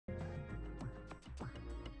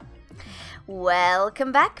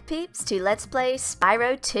Welcome back, peeps, to Let's Play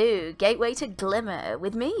Spyro 2, Gateway to Glimmer,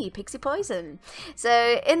 with me, Pixie Poison.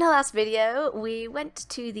 So, in the last video, we went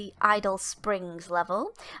to the Idle Springs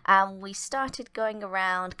level, and we started going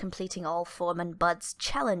around completing all Foreman Bud's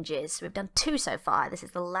challenges. We've done 2 so far, this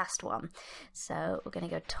is the last one. So, we're going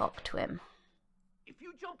to go talk to him. If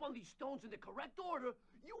you jump on these stones in the correct order,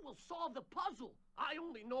 you will solve the puzzle. I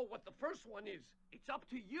only know what the first one is. It's up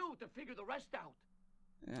to you to figure the rest out.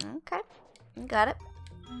 Okay, got it.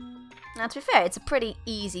 Now, to be fair, it's a pretty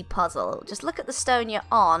easy puzzle. Just look at the stone you're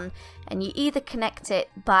on, and you either connect it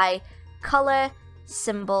by color,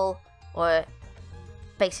 symbol, or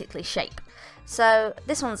basically shape. So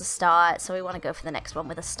this one's a star, so we want to go for the next one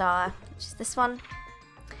with a star, which is this one.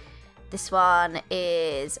 This one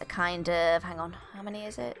is a kind of, hang on, how many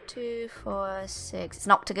is it? 2, 4, 6, it's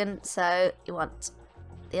an octagon, so you want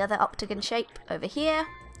the other octagon shape over here.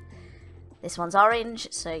 This one's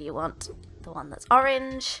orange, so you want the one that's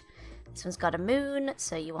orange. This one's got a moon,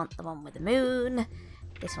 so you want the one with the moon.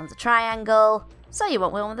 This one's a triangle, so you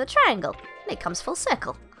want one with a triangle. And it comes full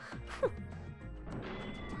circle.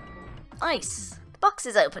 Nice. The box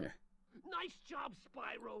is open. Nice job,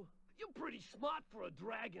 Spyro. You're pretty smart for a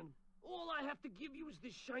dragon. All I have to give you is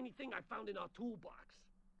this shiny thing I found in our toolbox.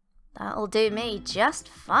 That'll do me just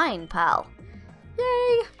fine, pal.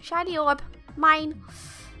 Yay! Shiny orb. Mine.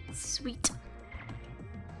 Sweet.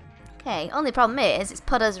 Okay, only problem is it's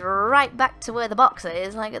put us right back to where the box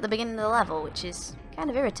is, like at the beginning of the level, which is kind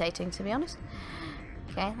of irritating, to be honest.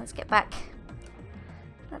 Okay, let's get back.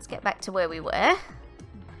 Let's get back to where we were,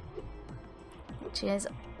 which is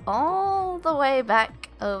all the way back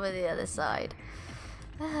over the other side.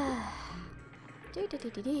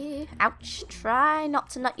 Ouch! Try not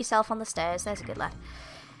to nut yourself on the stairs. There's a good lad.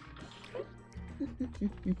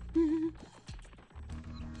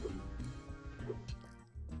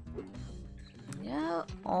 Go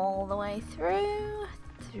all the way through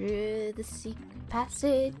the secret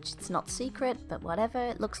passage. It's not secret, but whatever,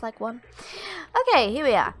 it looks like one. Okay, here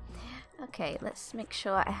we are. Okay, let's make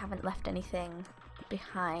sure I haven't left anything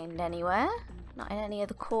behind anywhere. Not in any of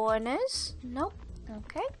the corners. Nope.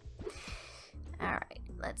 Okay. Alright,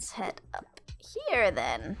 let's head up here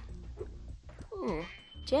then. Ooh,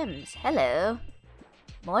 gems. Hello.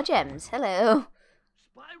 More gems. Hello.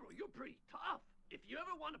 Spyro, you're pretty tough. If you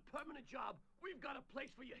ever want a permanent job, we've got a place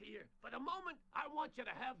for you here. For the moment, I want you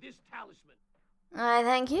to have this talisman.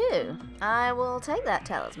 Thank you. I will take that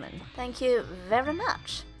talisman. Thank you very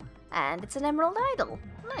much. And it's an emerald idol.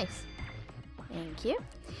 Nice. Thank you.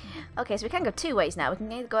 Okay, so we can go 2 ways now. We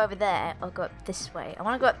can either go over there or go up this way. I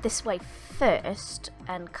want to go up this way first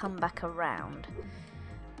and come back around.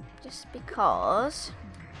 Just because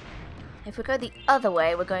if we go the other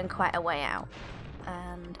way, we're going quite a way out.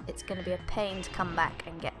 And it's going to be a pain to come back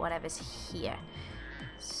and get whatever's here.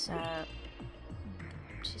 So,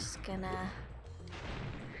 just gonna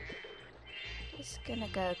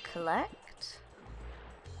go collect.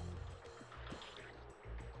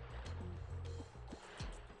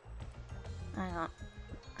 Hang on.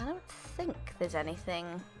 I don't think there's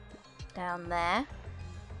anything down there. I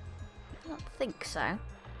don't think so. I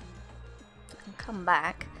can come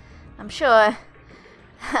back. I'm sure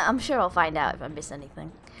I'll find out if I miss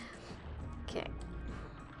anything. Okay.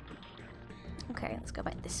 Okay, let's go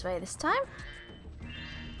back this way this time.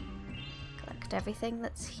 Collect everything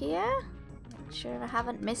that's here. Make sure I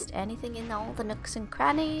haven't missed anything in all the nooks and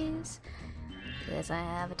crannies, because I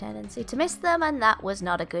have a tendency to miss them, and that was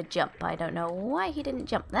not a good jump. I don't know why he didn't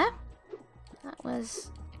jump there. That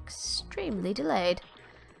was extremely delayed.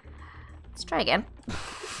 Let's try again.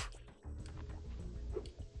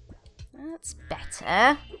 That's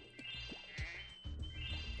better.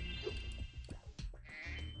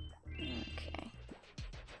 Okay.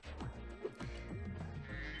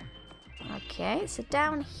 Okay, so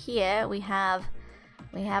down here we have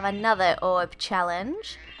another orb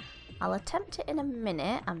challenge. I'll attempt it in a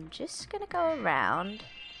minute. I'm just gonna go around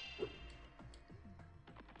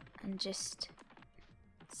and just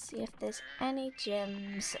see if there's any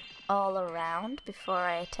gems all around before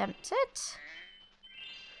I attempt it.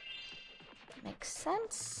 Makes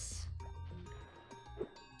sense.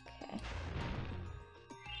 Okay.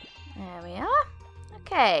 There we are.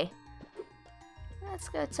 Okay. Let's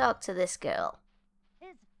go talk to this girl.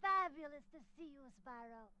 It's fabulous to see you,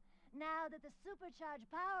 Spyro. Now that the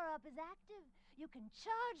supercharged power-up is active, you can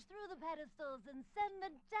charge through the pedestals and send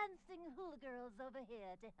the dancing hula girls over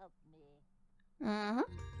here to help me.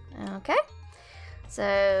 Okay.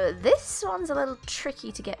 So this one's a little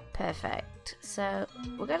tricky to get perfect. So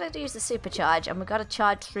we're going to use the supercharge, and we've got to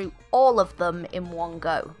charge through all of them in one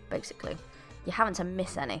go, basically. You haven't to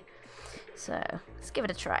miss any. So, let's give it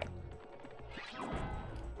a try.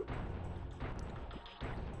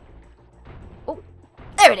 Oh,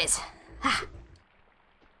 there it is. Ah.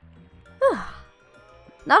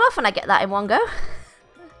 Not often I get that in one go.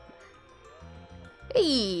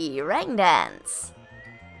 Hey, rain dance.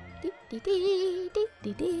 Dee dee dee dee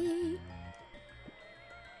dee dee.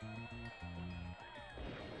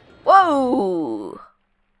 Whoa!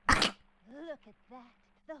 Look at that.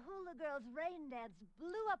 The hula girl's rain dance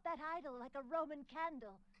blew up that idol like a Roman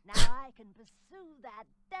candle. Now I can pursue that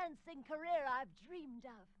dancing career I've dreamed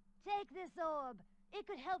of. Take this orb. It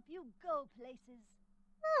could help you go places.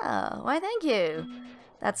 Oh, why thank you.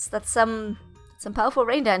 That's some powerful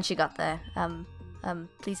rain dance you got there.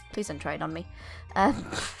 Please don't try it on me.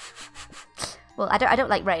 Well, I don't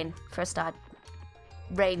like rain for a start.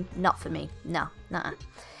 Rain, not for me. No, nuh-uh.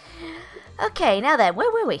 Okay, now then,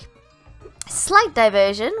 where were we? Slight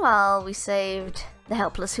diversion while we saved the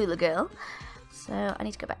helpless hula girl. So I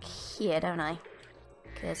need to go back here, don't I?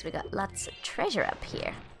 Because we got lots of treasure up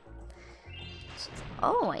here. Which is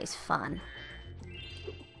always fun.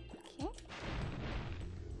 Okay.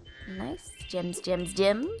 Nice. Gems, gems,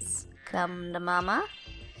 gems. Come to mama.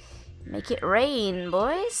 Make it rain,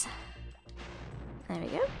 boys. There we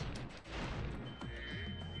go.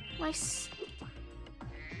 Nice.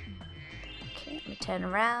 Okay, let me turn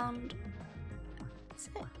around. So,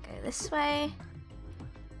 go this way.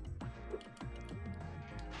 Like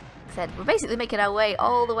I said, we're basically making our way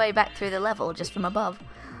all the way back through the level just from above.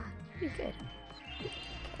 Pretty good.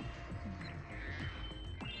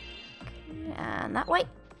 Okay, and that way.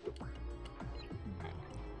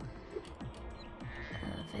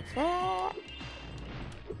 Over there.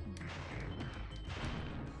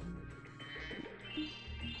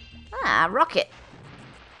 Ah, rocket.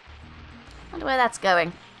 Wonder where that's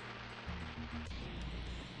going.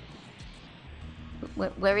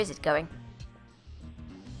 Where is it going?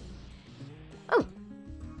 Oh!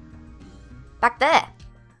 Back there!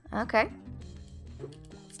 Okay.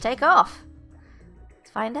 Let's take off. Let's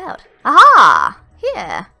find out. Aha!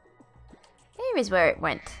 Here! Here is where it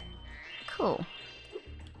went. Cool.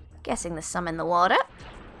 Guessing there's some in the water.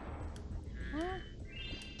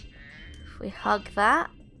 If we hug that,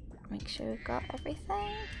 make sure we've got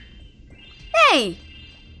everything. Hey!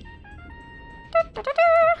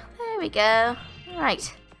 There we go.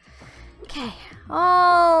 Right. Okay.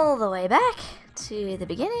 All the way back to the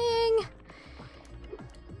beginning.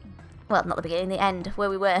 Well, not the beginning, the end, where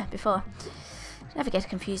we were before. Never get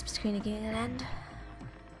confused between the beginning and end.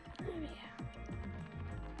 There we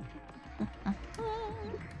go.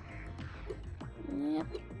 Yep.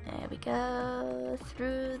 There we go.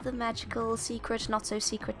 Through the magical, secret, not so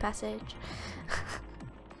secret passage.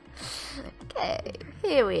 Okay,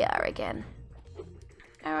 here we are again.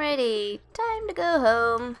 Alrighty, time to go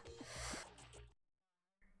home.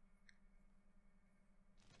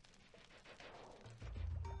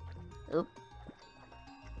 Oop.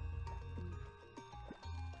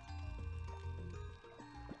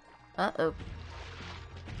 Uh-oh.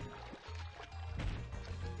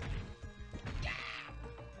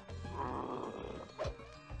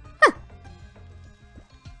 Huh.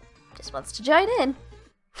 Just wants to join in.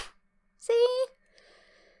 See?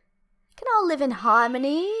 Can all live in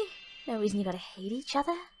harmony. No reason you gotta hate each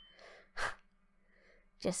other.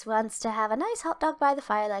 Just wants to have a nice hot dog by the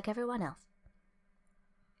fire like everyone else.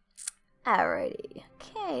 Alrighty.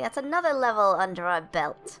 Okay, that's another level under our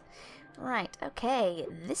belt. Right, okay.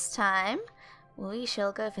 This time, we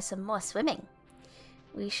shall go for some more swimming.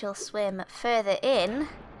 We shall swim further in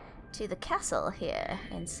to the castle here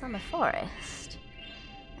in Summer Forest.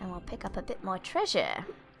 And we'll pick up a bit more treasure.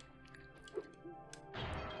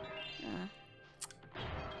 There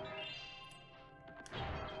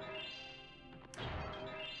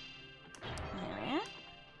we are.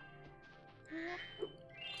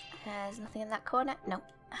 There's nothing in that corner. Nope.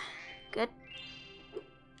 Good.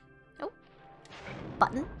 Oh.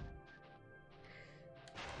 Button.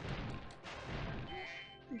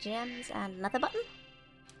 Gems and another button.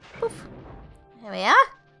 Poof. Here we are.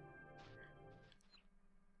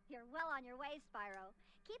 You're well on your way, Spyro.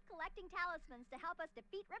 Keep collecting talismans to help us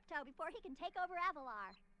defeat Ripto before he can take over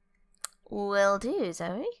Avalar. Will do,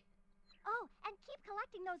 Zoe. Oh, and keep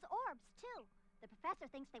collecting those orbs, too. The professor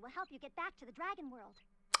thinks they will help you get back to the Dragon World.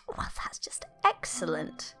 Well, that's just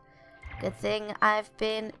excellent. Good thing I've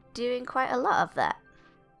been doing quite a lot of that.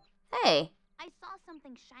 Hey. I saw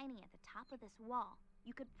something shiny at the top of this wall.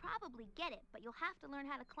 You could probably get it, but you'll have to learn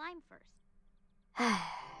how to climb first.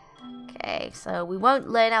 Okay, so we won't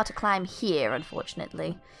learn how to climb here,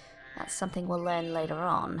 unfortunately. That's something we'll learn later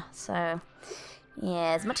on. So,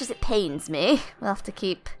 yeah, as much as it pains me, we'll have to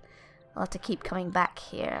keep I'll have to keep coming back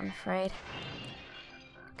here, I'm afraid.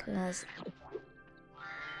 Because...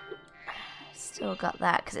 still got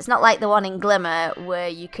that. Because it's not like the one in Glimmer where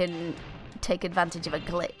you can take advantage of a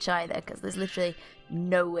glitch either. Because there's literally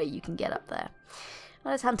no way you can get up there.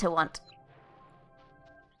 What does Hunter want?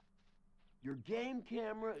 Your game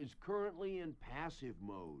camera is currently in passive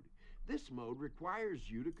mode. This mode requires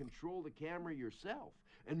you to control the camera yourself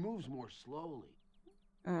and moves more slowly.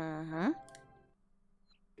 Mm-hmm.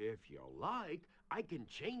 If you like, I can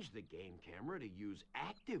change the game camera to use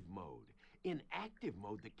active mode. In active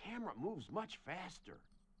mode, the camera moves much faster.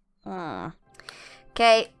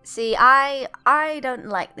 Okay, see, I don't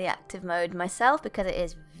like the active mode myself because it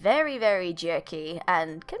is very, very jerky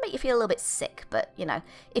and can make you feel a little bit sick. But, you know,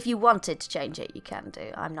 if you wanted to change it, you can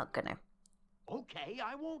do. I'm not gonna. Okay,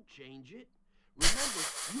 I won't change it. Remember,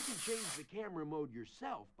 you can change the camera mode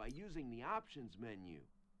yourself by using the options menu.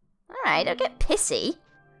 Alright, don't get pissy.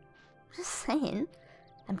 Just saying.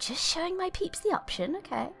 I'm just showing my peeps the option,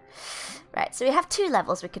 okay. Right, so we have 2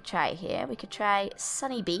 levels we could try here. We could try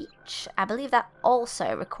Sunny Beach. I believe that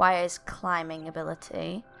also requires climbing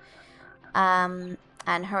ability. And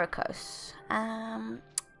Hurricos.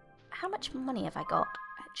 How much money have I got,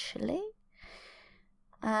 actually?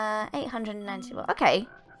 891. Okay,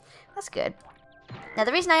 that's good. Now,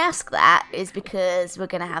 the reason I ask that is because we're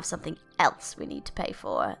going to have something else we need to pay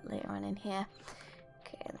for later on in here.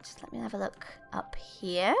 Okay, just let me have a look up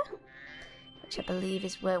here, which I believe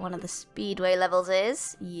is where one of the Speedway levels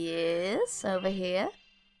is. Yes, over here.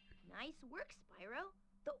 Nice work, Spyro.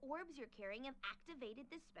 The orbs you're carrying have activated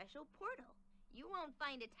this special portal. You won't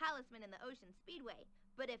find a talisman in the Ocean Speedway,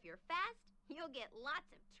 but if you're fast, you'll get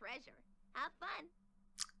lots of treasure. Have fun.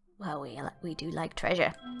 Well, we do like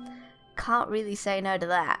treasure. Can't really say no to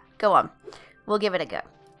that. Go on. We'll give it a go.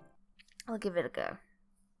 I'll give it a go.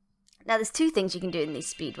 Now, there's 2 things you can do in these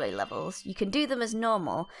Speedway levels. You can do them as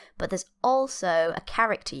normal, but there's also a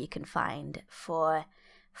character you can find for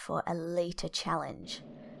a later challenge.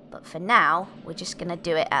 But for now, we're just going to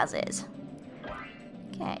do it as is.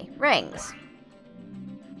 Okay, rings.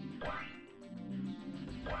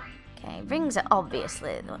 Okay, rings are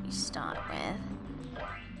obviously what you start with.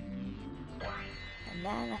 And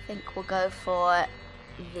then I think we'll go for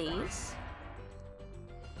these.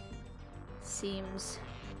 Seems...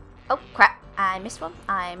 oh, crap. I missed one.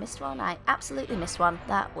 I absolutely missed one.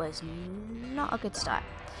 That was not a good start.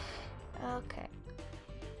 Okay.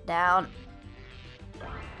 Down.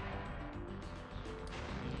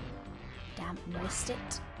 Damn, missed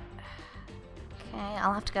it. Okay,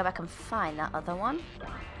 I'll have to go back and find that other one.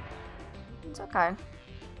 It's okay.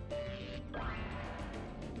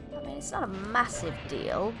 I mean, it's not a massive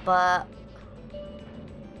deal, but...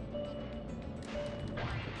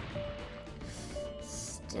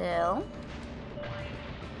 still.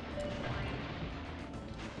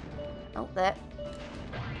 Oh, there.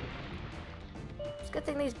 It's a good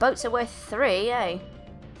thing these boats are worth 3, eh?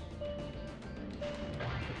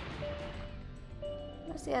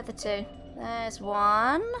 Where's the other 2? There's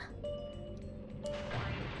one.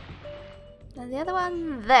 And the other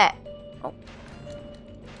one there. Oh.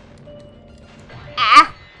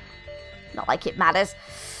 Ah! Not like it matters.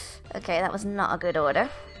 Okay, that was not a good order.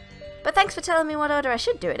 But thanks for telling me what order I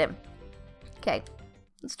should do it in. Okay,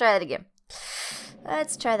 let's try that again.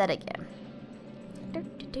 Let's try that again.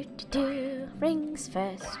 Rings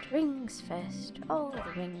first, all the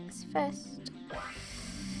rings first.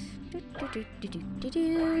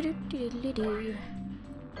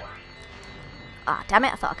 Ah, damn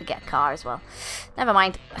it, I thought I could get a car as well. Never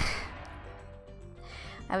mind.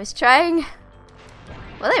 I was trying...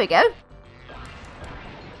 well, there we go.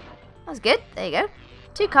 That was good, there you go.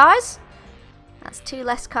 2 cars. That's 2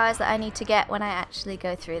 less cars that I need to get when I actually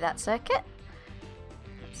go through that circuit.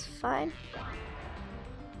 That's fine.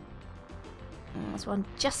 And there's one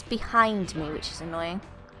just behind me, which is annoying.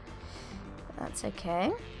 But that's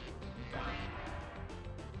okay.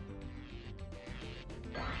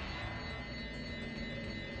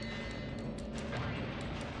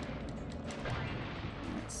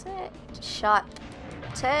 That's it. Shot.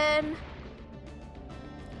 Turn.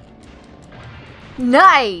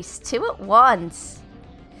 Nice! 2 at once.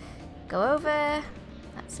 Go over.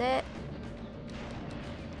 That's it.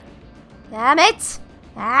 Damn it!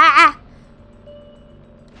 Ah!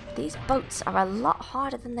 These boats are a lot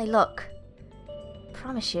harder than they look.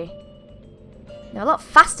 Promise you. They're a lot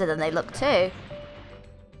faster than they look too.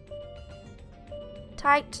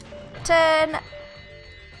 Tight. Turn.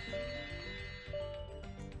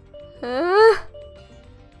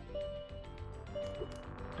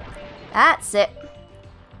 That's it.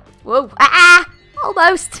 Whoa. Ah!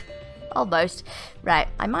 Almost. Almost. Right.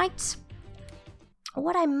 I might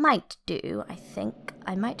what I might do, I think,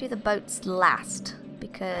 I might do the boats last,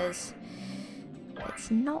 because it's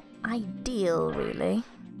not ideal, really.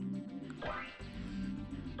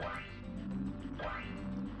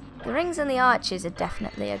 The rings and the arches are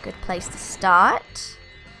definitely a good place to start,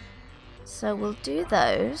 so we'll do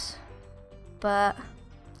those, but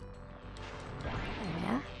there we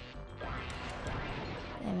are.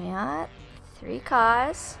 There we are, 3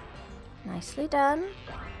 cars, nicely done.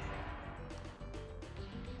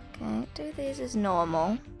 Okay, do these as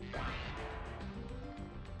normal.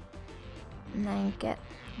 And then get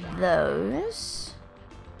those.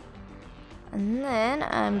 And then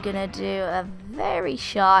I'm gonna do a very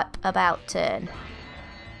sharp about turn.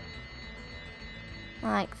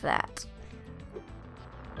 Like that.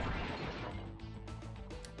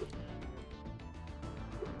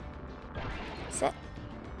 That's it.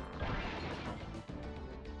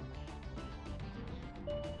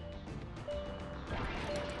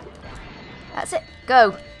 That's it.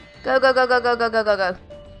 Go. Go, go, go, go, go, go, go, go, go.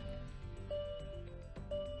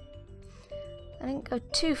 I didn't go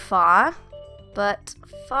too far, but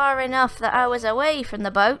far enough that I was away from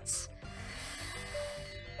the boats.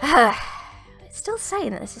 It's still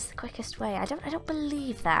saying that this is the quickest way. I don't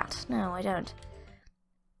believe that. No, I don't.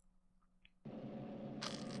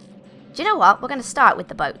 Do you know what? We're going to start with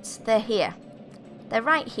the boats. They're here. They're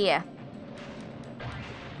right here.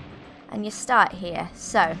 And you start here.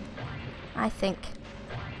 So, I think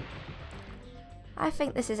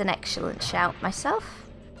this is an excellent shout myself.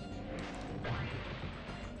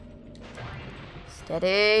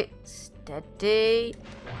 Steady, steady.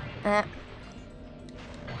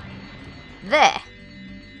 There.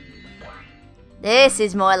 This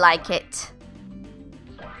is more like it.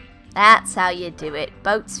 That's how you do it.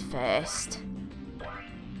 Boats first.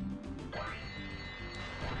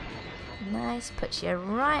 Nice. Puts you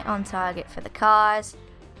right on target for the cars.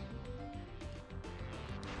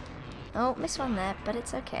 Oh, missed one there, but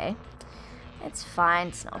it's okay. It's fine.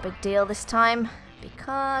 It's not a big deal this time,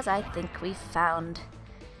 because I think we've found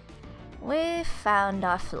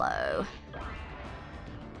our flow.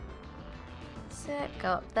 So go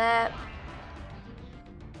up there.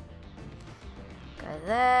 Go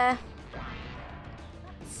there.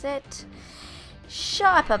 That's it.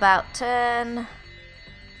 Sharp about turn.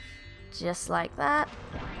 Just like that.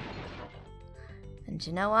 And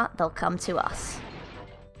you know what? They'll come to us.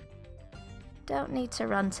 Don't need to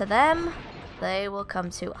run to them. They will come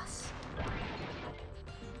to us.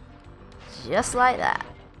 Just like that.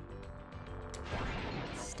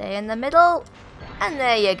 Stay in the middle. And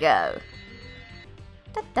there you go.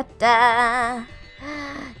 Da da da.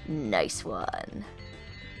 Nice one.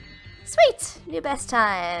 Sweet! New best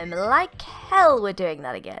time. Like hell we're doing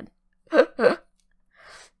that again.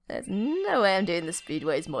 There's no way I'm doing the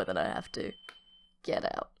speedways more than I have to. Get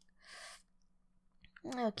out.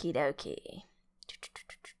 Okie dokie.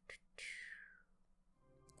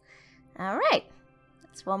 Alright.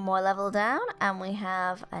 That's one more level down, and we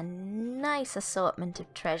have a nice assortment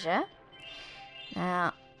of treasure.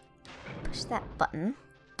 Now, push that button.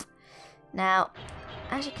 Now,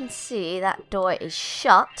 as you can see, that door is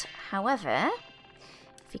shut. However,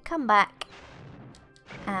 if you come back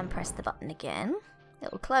and press the button again,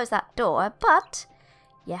 it will close that door, but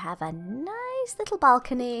you have a nice little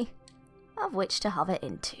balcony of which to hover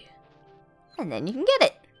into. And then you can get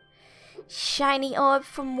it. Shiny orb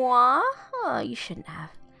for moi? Oh, you shouldn't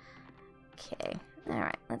have. Okay,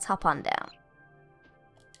 alright, let's hop on down.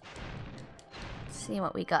 See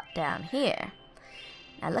what we got down here.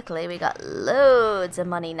 Now luckily we got loads of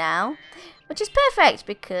money now, which is perfect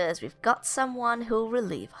because we've got someone who'll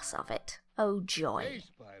relieve us of it. Oh joy. Hey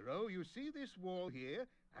Spyro, you see this wall here?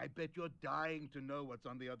 I bet you're dying to know what's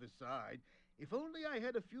on the other side. If only I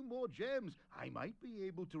had a few more gems, I might be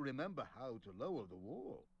able to remember how to lower the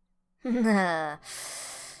wall.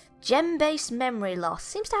 Gem-based memory loss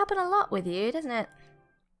seems to happen a lot with you, doesn't it?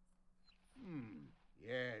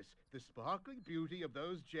 Yes, the sparkling beauty of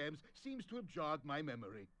those gems seems to have jogged my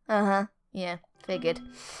memory. Uh-huh, yeah, figured.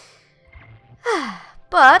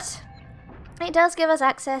 But it does give us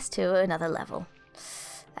access to another level.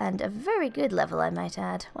 And a very good level, I might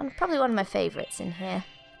add. Probably one of my favourites in here,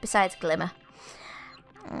 besides Glimmer.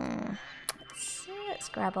 Let's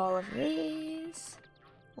grab all of these.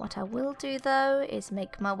 What I will do, though, is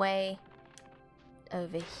make my way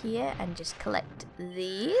over here and just collect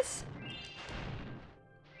these.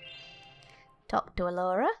 Talk to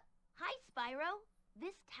Alora. Hi, Spyro.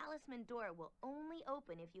 This talisman door will only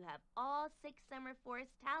open if you have all 6 Summer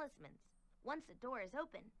Forest talismans. Once the door is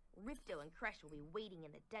open, Ripto and Crush will be waiting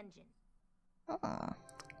in the dungeon. Oh,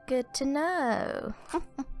 good to know.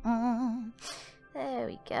 There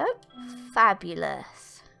we go.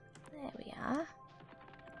 Fabulous. There we are.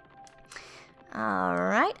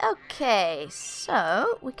 Alright, okay.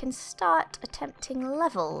 So, we can start attempting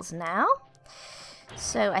levels now.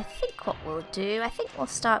 So, I think what we'll do, I think we'll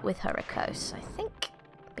start with Hurricos, I think.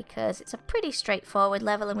 Because it's a pretty straightforward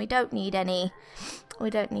level and we don't need any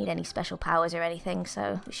special powers or anything,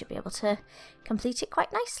 so we should be able to complete it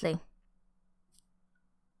quite nicely.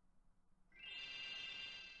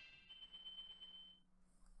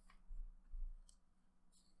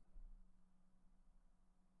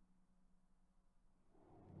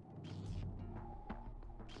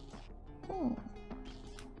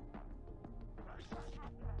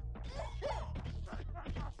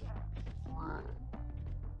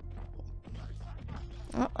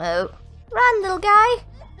 Uh-oh. Run, little guy!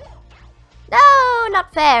 No,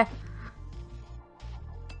 not fair!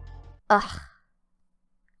 Ugh.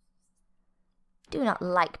 Do not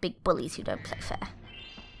like big bullies who don't play fair.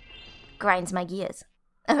 Grinds my gears.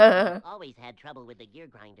 Always had trouble with the gear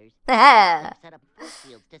grinders. Ah. Set up force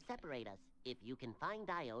fields to separate us. If you can find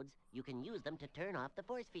diodes, you can use them to turn off the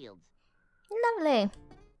force fields. Lovely.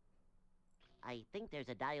 I think there's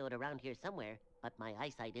a diode around here somewhere, but my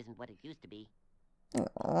eyesight isn't what it used to be.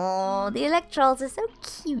 Oh, the electrols are so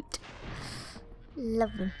cute.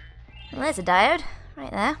 Love them. Well, there's a diode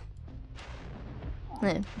right there.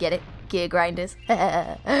 Get it? Gear grinders.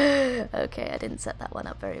 Okay, I didn't set that one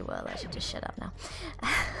up very well. I should just shut up now.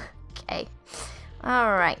 Okay.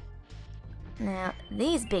 Alright. Now,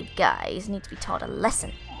 these big guys need to be taught a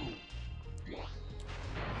lesson.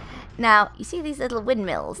 Now, you see these little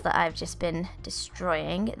windmills that I've just been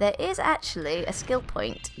destroying? There is actually a skill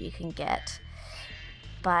point you can get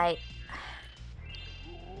by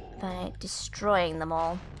destroying them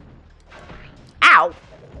all. Ow!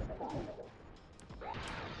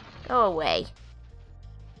 Go away.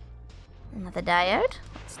 Another diode.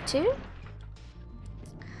 That's 2.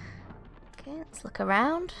 Okay, let's look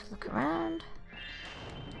around. Look around.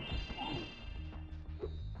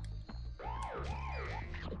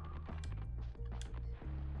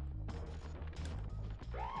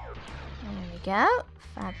 There we go.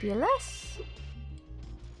 Fabulous.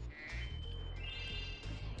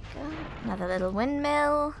 There we go. Another little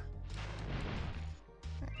windmill.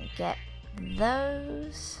 Let me get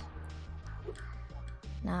those.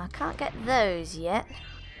 No, I can't get those yet.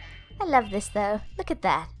 I love this though. Look at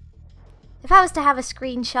that. If I was to have a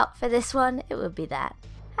screenshot for this one, it would be that.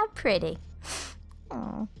 How pretty.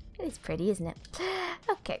 Oh, it is pretty, isn't it?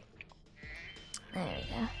 Okay. There we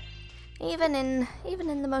go. Even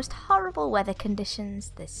in the most horrible weather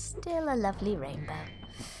conditions, there's still a lovely rainbow.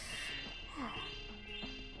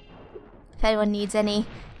 If anyone needs any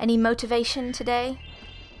motivation today,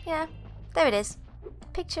 yeah, there it is.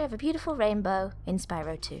 Picture of a beautiful rainbow in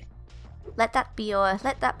Spyro 2. Let that be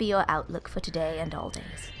your outlook for today and all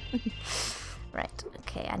days. Right,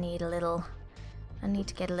 okay, I need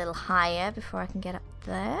to get a little higher before I can get up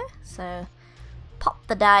there. So pop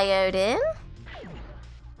the diode in.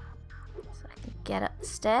 So I can get up the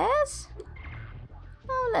stairs.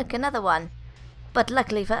 Oh look, another one. But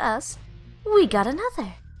luckily for us, we got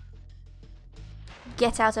another.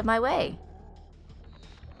 Get out of my way.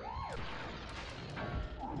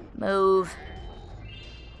 Move.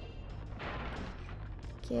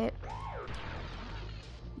 Cute.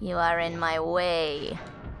 You are in my way.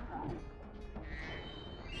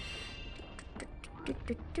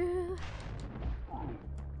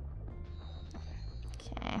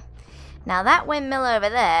 Okay. Now that windmill over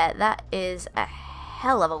there, that is a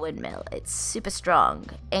hell of a windmill. It's super strong.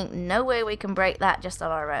 Ain't no way we can break that just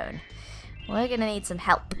on our own. We're gonna need some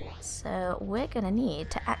help. So we're gonna need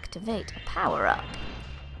to activate a power-up.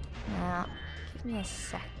 Now, give me a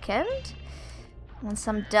second. Once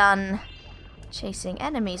I'm done chasing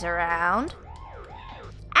enemies around.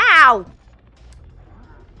 Ow!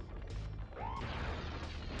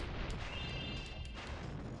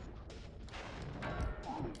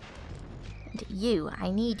 And you,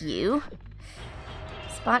 I need you.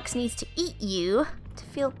 Sparks needs to eat you to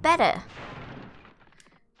feel better.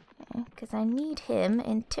 Because I need him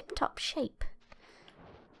in tip-top shape.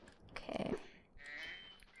 Okay.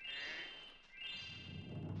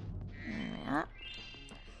 There we are.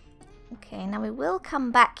 Okay, now we will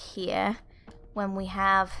come back here when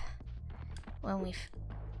we've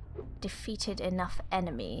defeated enough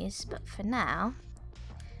enemies, but for now,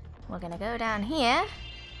 we're gonna go down here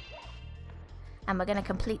and we're gonna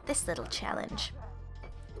complete this little challenge.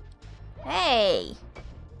 Hey!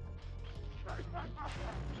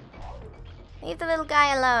 Leave the little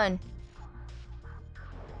guy alone.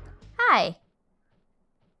 Hi.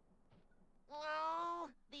 Oh,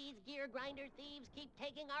 these gear grinder thieves keep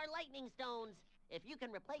taking our lightning stones. If you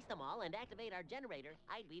can replace them all and activate our generator,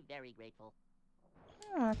 I'd be very grateful.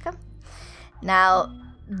 Okay. Now,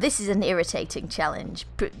 this is an irritating challenge.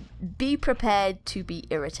 Be prepared to be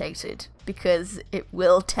irritated, because it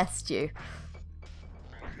will test you.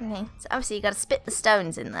 Okay, so obviously you gotta spit the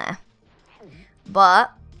stones in there.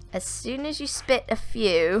 But, as soon as you spit a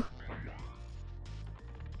few,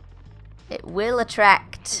 it will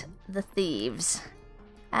attract the thieves,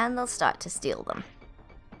 and they'll start to steal them.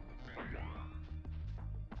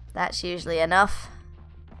 That's usually enough.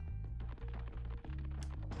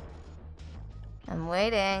 I'm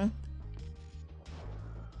waiting.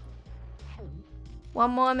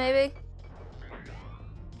 One more, maybe?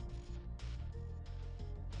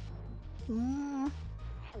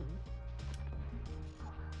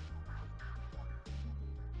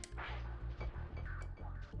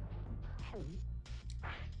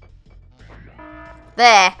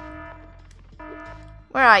 There.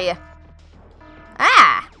 Where are you?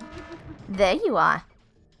 Ah! There you are.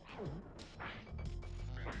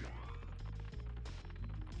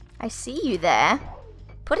 I see you there.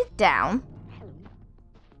 Put it down.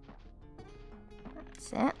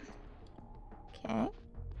 That's it. Okay.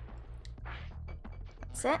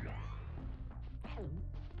 That's it.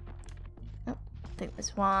 Oh, I think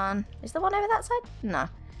there's one. Is there one over that side? No.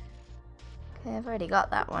 Okay, I've already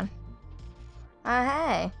got that one. Oh,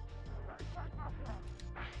 hey.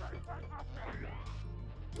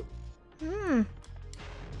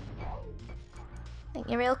 Think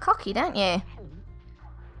you're real cocky, don't you?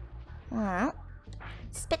 Well,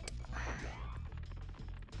 spit.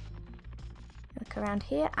 Look around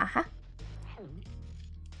here. Aha.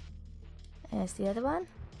 There's the other one.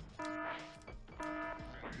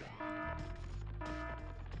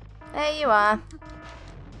 There you are.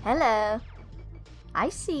 Hello. I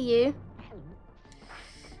see you.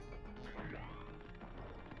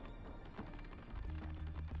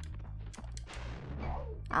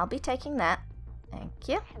 I'll be taking that. Thank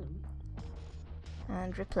you.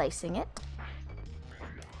 And replacing it.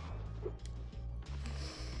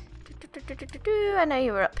 I know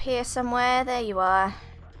you were up here somewhere. There you are.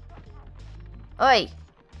 Oi!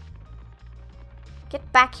 Get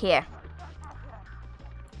back here.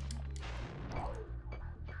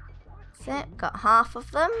 That's it. Got half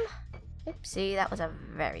of them. Oopsie, that was a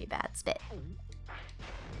very bad spit.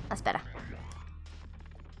 That's better.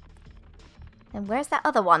 And where's that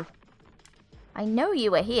other one? I know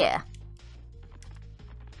you were here.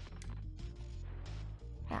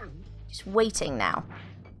 Ah, just waiting now.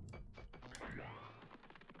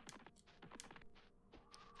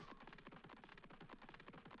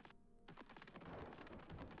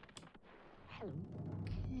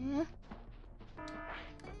 Okay.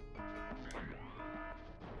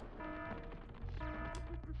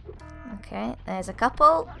 Okay, there's a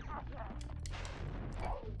couple.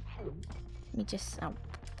 Let me just... oh,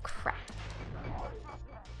 crap.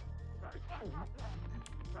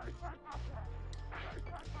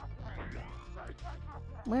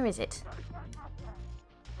 Where is it?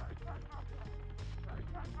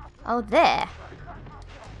 Oh, there.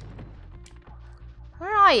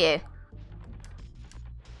 Where are you?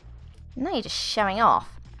 No, you're just showing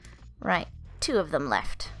off. Right, 2 of them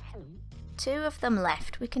left. 2 of them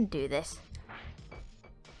left. We can do this.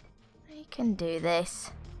 We can do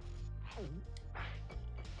this.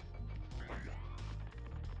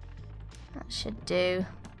 That should do.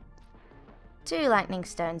 2 lightning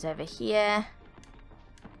stones over here.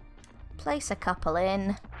 Place a couple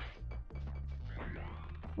in.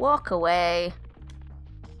 Walk away.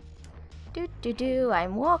 Do,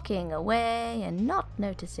 I'm walking away and not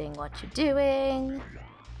noticing what you're doing.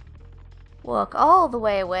 Walk all the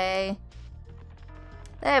way away.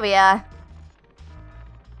 There we are.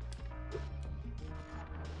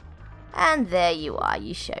 And there you are,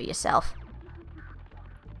 you show yourself.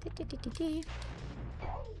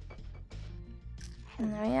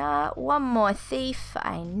 And there we are. One more thief.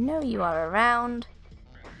 I know you are around.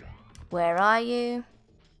 Where are you?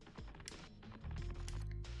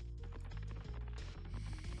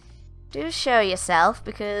 Do show yourself,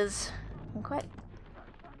 because I'm quite...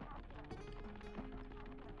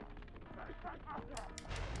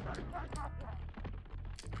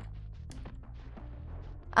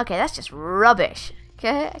 Okay, that's just rubbish.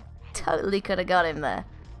 Okay, I totally could have got him there.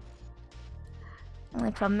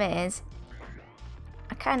 Only problem is,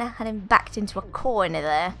 I kind of had him backed into a corner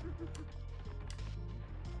there.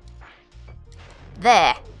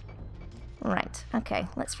 There. Right. Okay.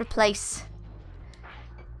 Let's replace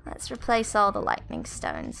all the lightning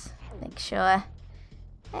stones. Make sure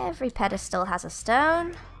every pedestal has a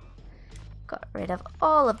stone. Got rid of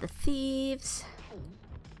all of the thieves.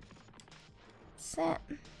 That's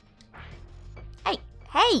it. Hey!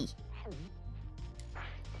 Hey!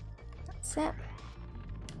 That's it.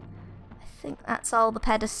 I think that's all the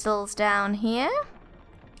pedestals down here.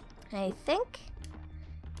 I think.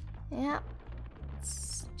 Yep.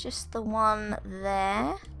 It's just the one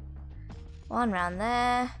there. One round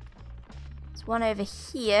there. There's one over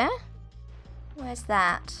here. Where's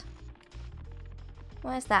that?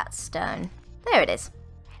 Where's that stone? There it is.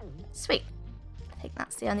 Sweet. I think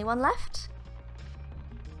that's the only one left.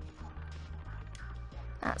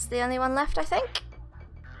 That's the only one left, I think.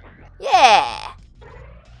 Yeah!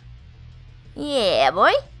 Yeah,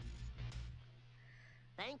 boy!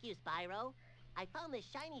 Thank you, Spyro. I found this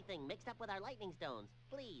shiny thing mixed up with our lightning stones.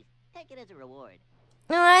 Please, take it as a reward.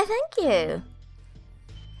 Alright, thank you.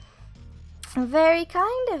 Very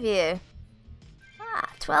kind of you.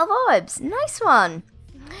 Ah, 12 orbs. Nice one.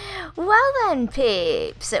 Well then,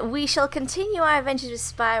 peeps, we shall continue our adventures with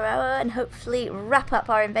Spyro and hopefully wrap up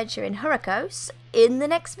our adventure in Hurricos in the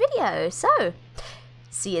next video. So,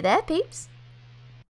 see you there, peeps.